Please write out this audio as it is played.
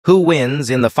Who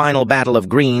wins in the final battle of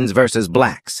Greens versus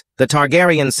Blacks? The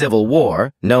Targaryen Civil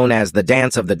War, known as the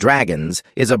Dance of the Dragons,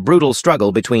 is a brutal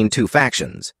struggle between two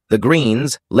factions. The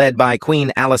Greens, led by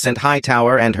Queen Alicent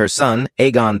Hightower and her son,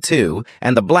 Aegon II,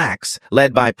 and the Blacks,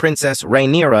 led by Princess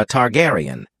Rhaenyra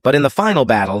Targaryen. But in the final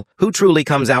battle, who truly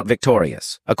comes out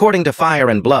victorious? According to Fire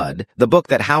and Blood, the book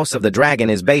that House of the Dragon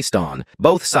is based on,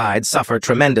 both sides suffer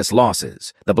tremendous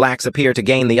losses. The Blacks appear to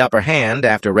gain the upper hand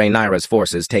after Rhaenyra's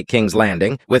forces take King's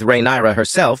Landing, with Rhaenyra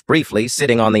herself briefly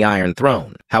sitting on the Iron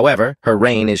Throne. However, her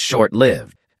reign is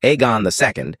short-lived. Aegon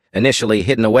II, initially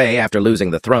hidden away after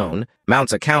losing the throne,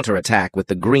 mounts a counterattack with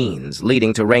the Greens,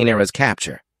 leading to Rhaenyra's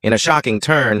capture. In a shocking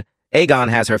turn, Aegon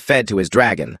has her fed to his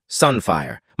dragon,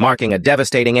 Sunfire, marking a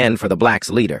devastating end for the Blacks'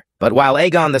 leader. But while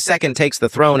Aegon II takes the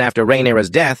throne after Rhaenyra's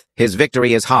death, his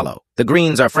victory is hollow. The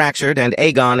Greens are fractured and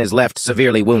Aegon is left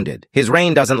severely wounded. His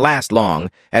reign doesn't last long,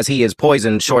 as he is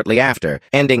poisoned shortly after,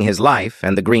 ending his life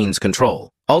and the Greens'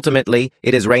 control. Ultimately,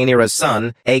 it is Rhaenyra's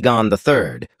son, Aegon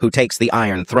III, who takes the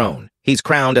Iron Throne. He's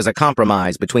crowned as a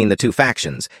compromise between the two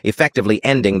factions, effectively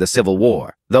ending the Civil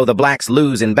War. Though the Blacks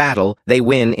lose in battle, they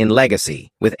win in legacy,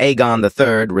 with Aegon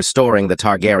III restoring the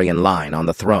Targaryen line on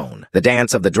the throne. The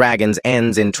Dance of the Dragons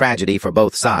ends in tragedy for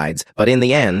both sides, but in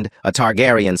the end, a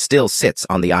Targaryen still sits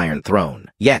on the Iron Throne.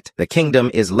 Yet, the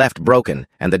kingdom is left broken,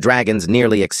 and the dragons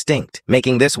nearly extinct,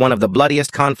 making this one of the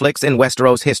bloodiest conflicts in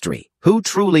Westeros history. Who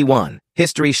truly won?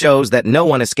 History shows that no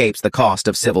one escapes the cost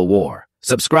of civil war.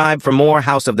 Subscribe for more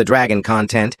House of the Dragon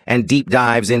content and deep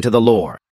dives into the lore.